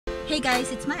Hey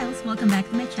guys, it's Miles. Welcome back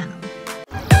to my channel.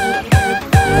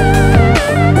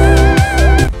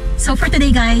 So for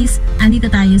today guys, andito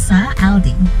tayo sa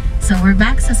Aldi. So we're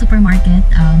back sa supermarket.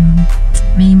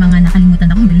 May mga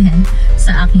nakalimutan akong bilhin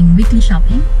sa aking weekly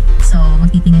shopping. So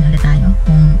magtitingin ulit tayo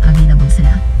kung available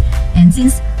sila. And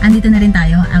since andito na rin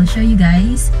tayo, I'll show you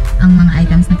guys ang mga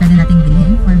items na pwede nating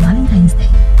bilhin for Valentine's Day.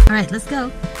 Alright, let's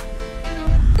go!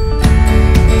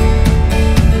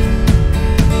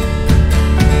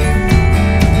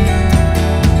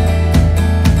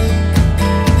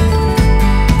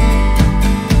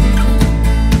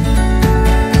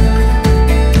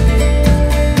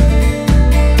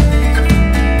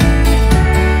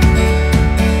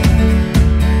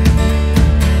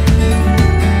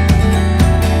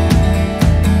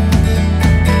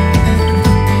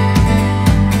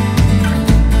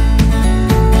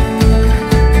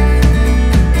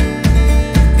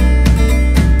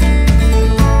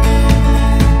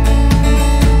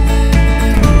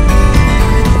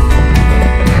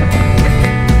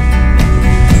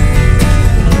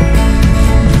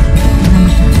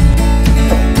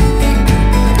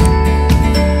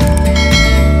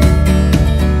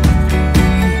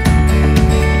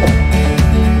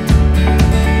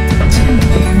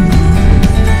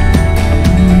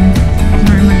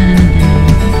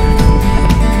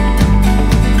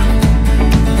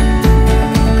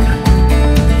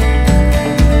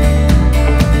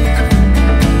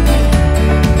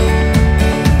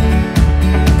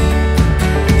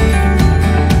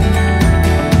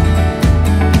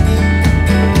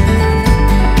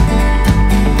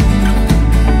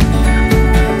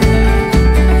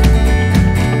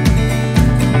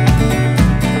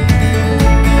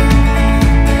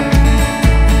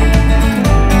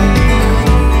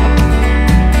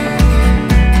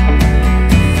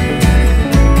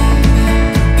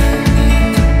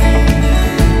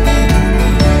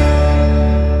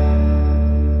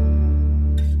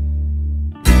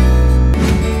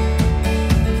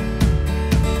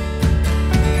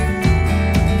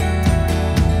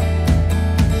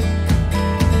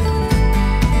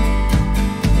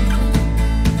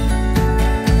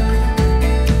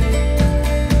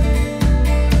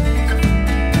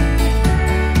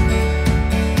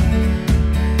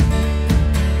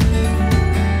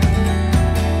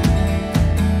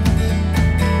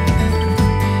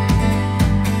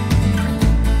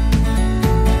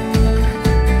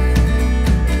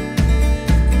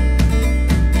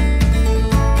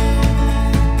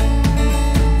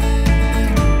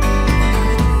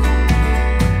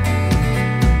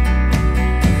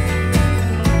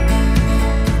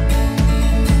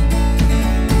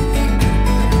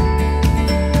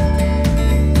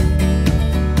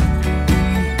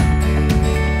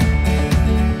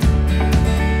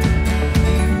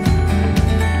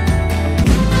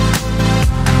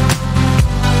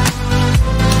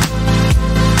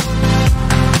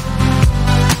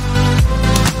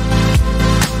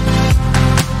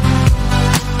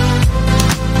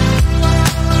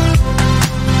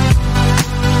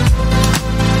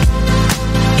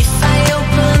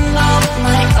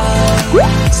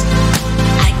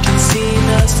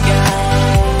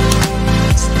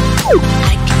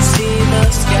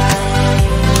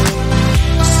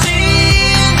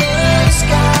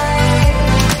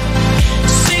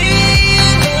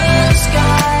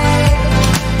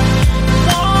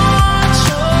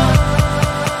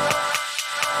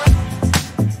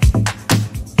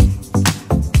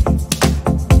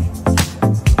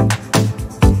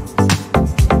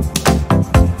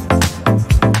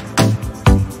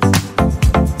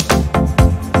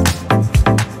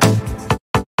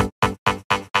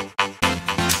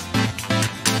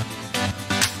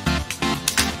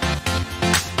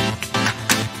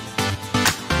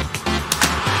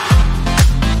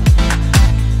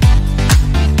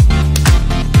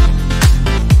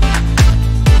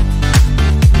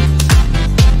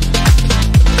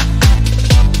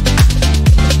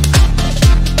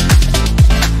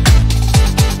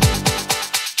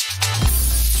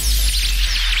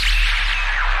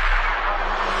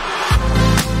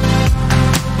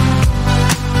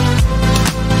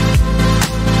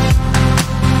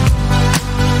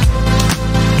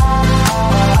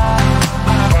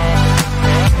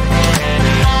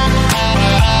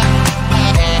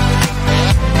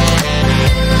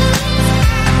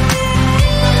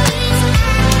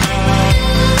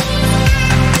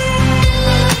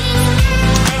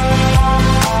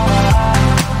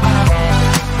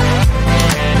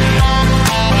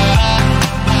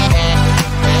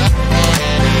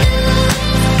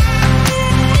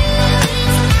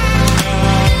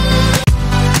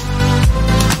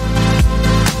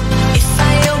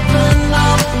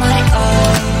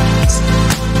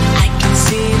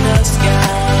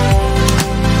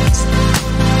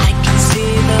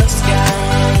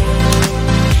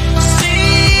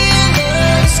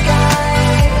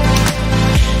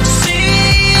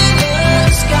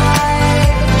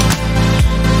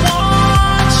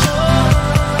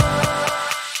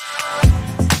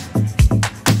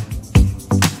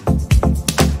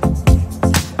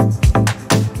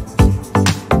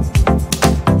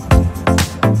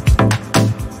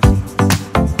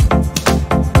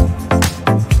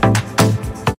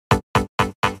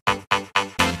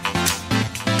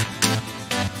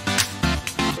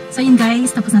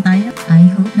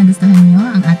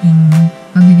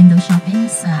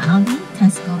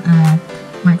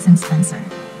 Marks Spencer.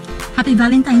 Happy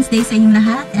Valentine's Day sa inyong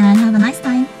lahat and have a nice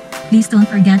time. Please don't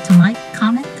forget to like,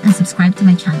 comment, and subscribe to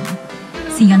my channel.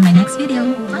 See you on my next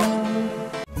video. Bye!